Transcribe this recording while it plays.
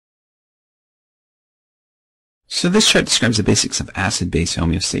So this chart describes the basics of acid-base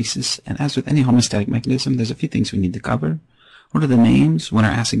homeostasis, and as with any homeostatic mechanism, there's a few things we need to cover. What are the names when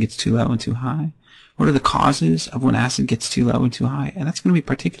our acid gets too low and too high? What are the causes of when acid gets too low and too high? And that's going to be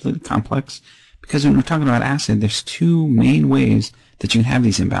particularly complex because when we're talking about acid, there's two main ways that you can have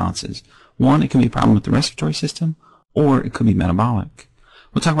these imbalances. One, it can be a problem with the respiratory system, or it could be metabolic.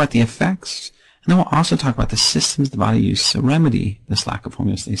 We'll talk about the effects, and then we'll also talk about the systems the body uses to remedy this lack of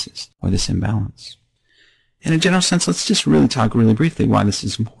homeostasis or this imbalance. In a general sense, let's just really talk really briefly why this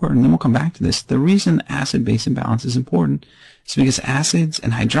is important, and then we'll come back to this. The reason acid-base imbalance is important is because acids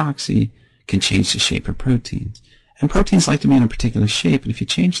and hydroxy can change the shape of proteins. And proteins like to be in a particular shape, and if you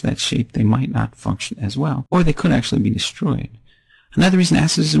change that shape, they might not function as well, or they could actually be destroyed. Another reason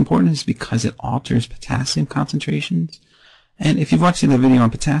acid is important is because it alters potassium concentrations. And if you've watched the video on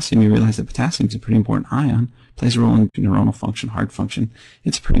potassium, you realize that potassium is a pretty important ion, plays a role in neuronal function, heart function.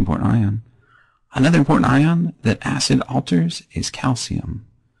 It's a pretty important ion. Another important ion that acid alters is calcium.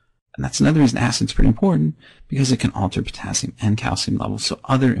 And that's another reason acid's pretty important, because it can alter potassium and calcium levels, so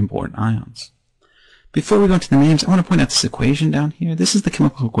other important ions. Before we go into the names, I want to point out this equation down here. This is the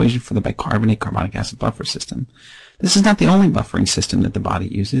chemical equation for the bicarbonate carbonic acid buffer system. This is not the only buffering system that the body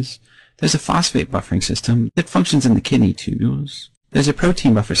uses. There's a phosphate buffering system that functions in the kidney tubules. There's a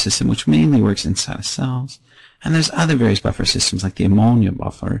protein buffer system which mainly works inside of cells. And there's other various buffer systems like the ammonia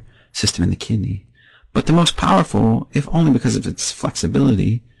buffer system in the kidney. But the most powerful, if only because of its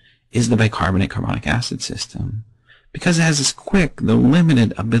flexibility, is the bicarbonate carbonic acid system, because it has this quick, though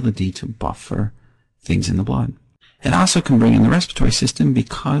limited, ability to buffer things in the blood. It also can bring in the respiratory system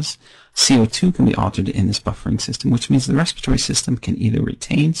because CO2 can be altered in this buffering system, which means the respiratory system can either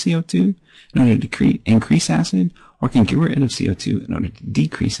retain CO2 in order to increase acid, or can get rid of CO2 in order to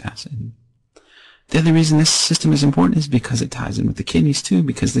decrease acid. The other reason this system is important is because it ties in with the kidneys too,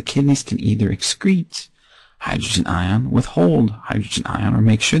 because the kidneys can either excrete hydrogen ion, withhold hydrogen ion, or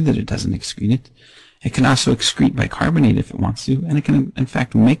make sure that it doesn't excrete it. It can also excrete bicarbonate if it wants to, and it can in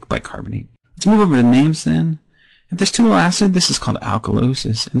fact make bicarbonate. Let's move over to names then. If there's too little acid, this is called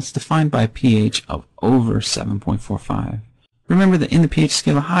alkalosis, and it's defined by a pH of over 7.45. Remember that in the pH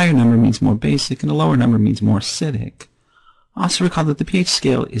scale, a higher number means more basic, and a lower number means more acidic. Also recall that the pH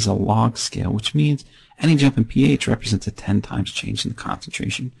scale is a log scale, which means any jump in pH represents a 10 times change in the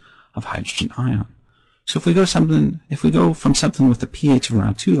concentration of hydrogen ion. So if we go from something with a pH of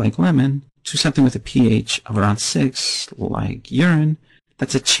around 2 like lemon to something with a pH of around 6 like urine,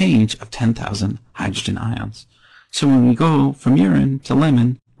 that's a change of 10,000 hydrogen ions. So when we go from urine to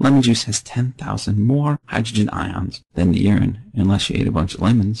lemon juice has 10,000 more hydrogen ions than the urine, unless you ate a bunch of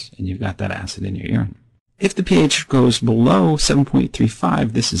lemons and you've got that acid in your urine. If the pH goes below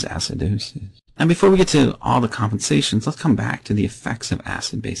 7.35, this is acidosis. Now before we get to all the compensations, let's come back to the effects of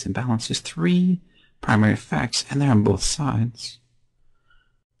acid-base imbalance. There's three primary effects, and they're on both sides.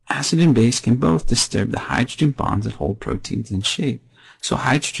 Acid and base can both disturb the hydrogen bonds that hold proteins in shape. So a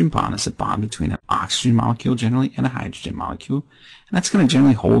hydrogen bond is a bond between an oxygen molecule generally and a hydrogen molecule, and that's going to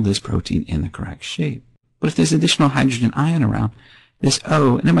generally hold this protein in the correct shape. But if there's additional hydrogen ion around, this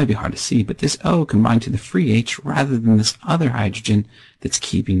O, and it might be hard to see, but this O can bind to the free H rather than this other hydrogen that's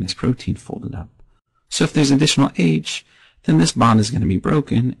keeping this protein folded up. So if there's additional H, then this bond is going to be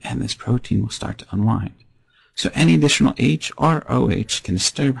broken and this protein will start to unwind. So any additional H or OH can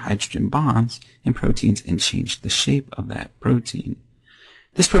disturb hydrogen bonds in proteins and change the shape of that protein.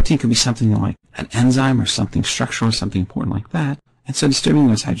 This protein could be something like an enzyme or something structural or something important like that, and so disturbing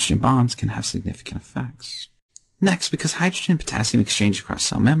those hydrogen bonds can have significant effects. Next, because hydrogen and potassium exchange across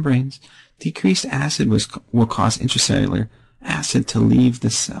cell membranes, decreased acid will cause intracellular acid to leave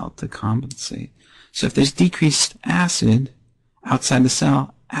the cell to compensate. So if there's decreased acid outside the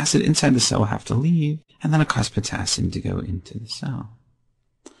cell, acid inside the cell will have to leave, and then it'll cause potassium to go into the cell.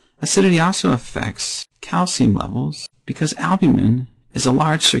 Acidity also affects calcium levels because albumin is a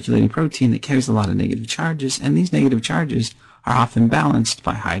large circulating protein that carries a lot of negative charges, and these negative charges are often balanced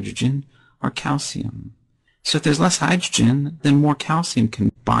by hydrogen or calcium. So if there's less hydrogen, then more calcium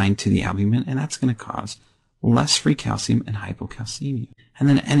can bind to the albumin, and that's going to cause less free calcium and hypocalcemia. And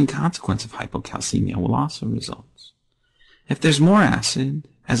then any consequence of hypocalcemia will also result. If there's more acid,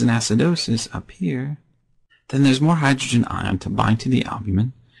 as in acidosis up here, then there's more hydrogen ion to bind to the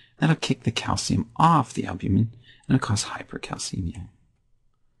albumin. That'll kick the calcium off the albumin, and it'll cause hypercalcemia.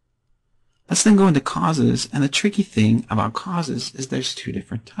 Let's then go into causes, and the tricky thing about causes is there's two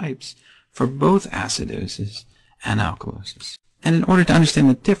different types for both acidosis and alkalosis. And in order to understand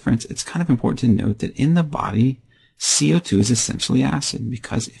the difference, it's kind of important to note that in the body, CO2 is essentially acid,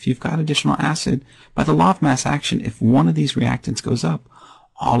 because if you've got additional acid, by the law of mass action, if one of these reactants goes up,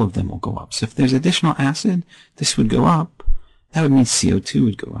 all of them will go up. So if there's additional acid, this would go up. That would mean CO2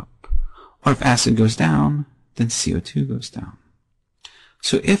 would go up. Or if acid goes down, then CO2 goes down.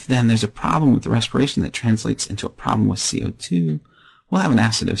 So if then there's a problem with the respiration that translates into a problem with CO2, we'll have an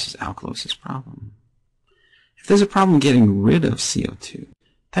acidosis alkalosis problem. If there's a problem getting rid of CO2,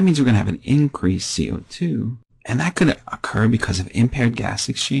 that means we're going to have an increased CO2, and that could occur because of impaired gas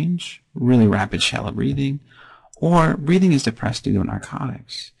exchange, really rapid shallow breathing, or breathing is depressed due to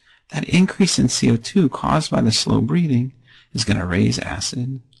narcotics. That increase in CO2 caused by the slow breathing is going to raise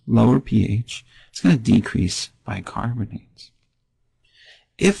acid, lower pH, it's going to decrease bicarbonate.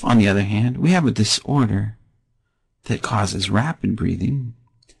 If, on the other hand, we have a disorder that causes rapid breathing,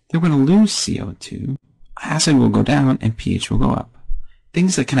 they're going to lose CO2, acid will go down, and pH will go up.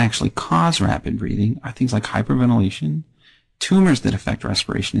 Things that can actually cause rapid breathing are things like hyperventilation, tumors that affect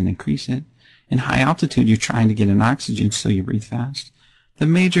respiration and increase it. In high altitude, you're trying to get in oxygen so you breathe fast. The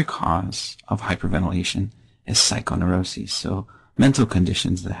major cause of hyperventilation is psychoneuroses, so mental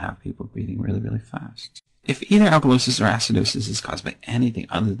conditions that have people breathing really, really fast. If either alkalosis or acidosis is caused by anything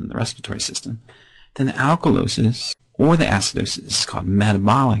other than the respiratory system, then the alkalosis or the acidosis is called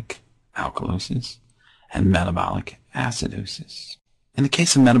metabolic alkalosis and metabolic acidosis. In the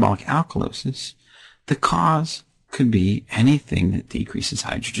case of metabolic alkalosis, the cause could be anything that decreases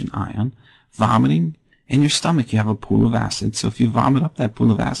hydrogen ion. Vomiting. In your stomach, you have a pool of acid, so if you vomit up that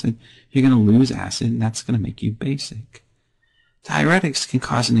pool of acid, you're going to lose acid, and that's going to make you basic. Diuretics can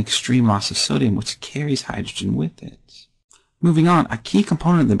cause an extreme loss of sodium, which carries hydrogen with it. Moving on, a key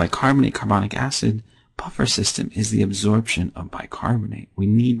component of the bicarbonate carbonic acid buffer system is the absorption of bicarbonate. We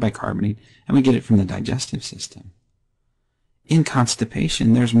need bicarbonate, and we get it from the digestive system. In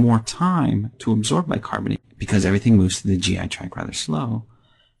constipation, there's more time to absorb bicarbonate because everything moves through the GI tract rather slow.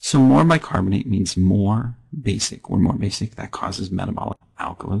 So more bicarbonate means more basic. We're more basic. That causes metabolic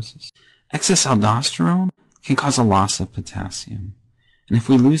alkalosis. Excess aldosterone can cause a loss of potassium. And if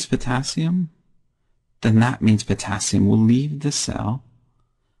we lose potassium, then that means potassium will leave the cell.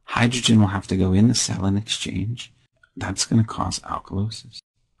 Hydrogen will have to go in the cell in exchange. That's going to cause alkalosis.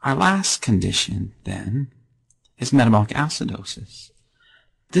 Our last condition, then, is metabolic acidosis.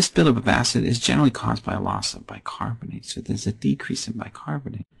 This buildup of acid is generally caused by a loss of bicarbonate, so there's a decrease in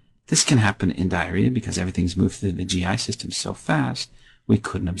bicarbonate. This can happen in diarrhea because everything's moved through the GI system so fast, we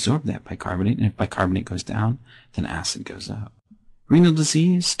couldn't absorb that bicarbonate, and if bicarbonate goes down, then acid goes up. Renal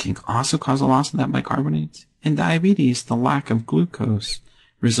disease can also cause a loss of that bicarbonate. In diabetes, the lack of glucose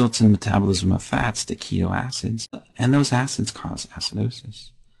results in metabolism of fats to keto acids, and those acids cause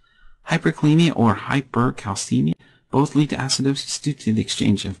acidosis. Hyperkalemia or hypercalcemia both lead to acidosis due to the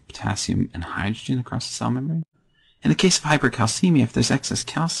exchange of potassium and hydrogen across the cell membrane. In the case of hypercalcemia, if there's excess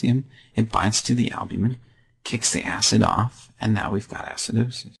calcium, it binds to the albumin, kicks the acid off, and now we've got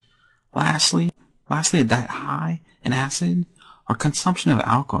acidosis. Lastly, a diet high in acid or consumption of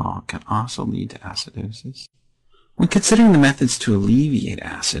alcohol can also lead to acidosis. When considering the methods to alleviate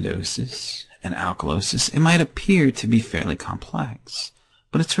acidosis and alkalosis, it might appear to be fairly complex,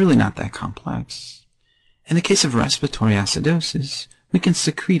 but it's really not that complex. In the case of respiratory acidosis, we can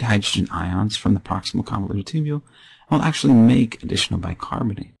secrete hydrogen ions from the proximal convoluted tubule and will actually make additional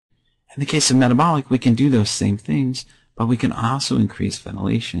bicarbonate. In the case of metabolic, we can do those same things, but we can also increase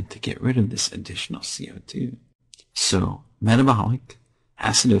ventilation to get rid of this additional CO2. So, metabolic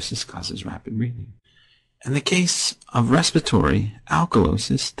acidosis causes rapid breathing. In the case of respiratory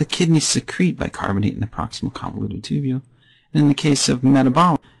alkalosis, the kidneys secrete bicarbonate in the proximal convoluted tubule. And in the case of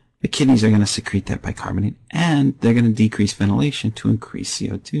metabolic, the kidneys are going to secrete that bicarbonate, and they're going to decrease ventilation to increase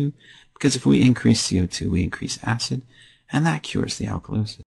CO2, because if we increase CO2, we increase acid, and that cures the alkalosis.